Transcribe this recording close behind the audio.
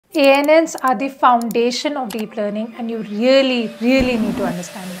ANNs are the foundation of deep learning, and you really need to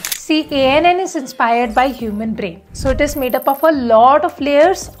understand them. See, ANN is inspired by human brain. So it is made up of a lot of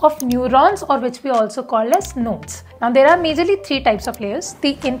layers of neurons, or which we also call as nodes. Now there are majorly three types of layers.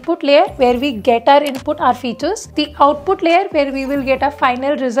 The input layer, where we get our input, our features. The output layer, where we will get a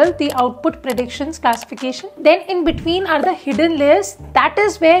final result, the output predictions, classification. Then in between are the hidden layers. That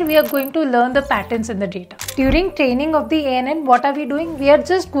is where we are going to learn the patterns in the data. During training of the ANN, what are we doing? We are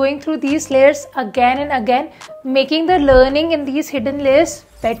just going through these layers again and again, making the learning in these hidden layers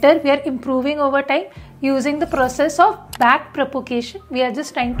better. We are improving over time using the process of backpropagation. We are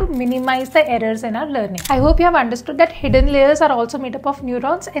just trying to minimize the errors in our learning. I hope you have understood that hidden layers are also made up of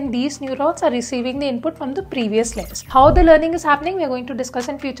neurons, and these neurons are receiving the input from the previous layers. How the learning is happening, we are going to discuss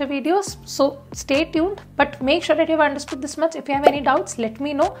in future videos. So stay tuned, but make sure that you have understood this much. If you have any doubts, let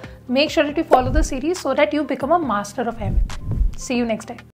me know. Make sure that you follow the series so that you become a master of ML. See you next time.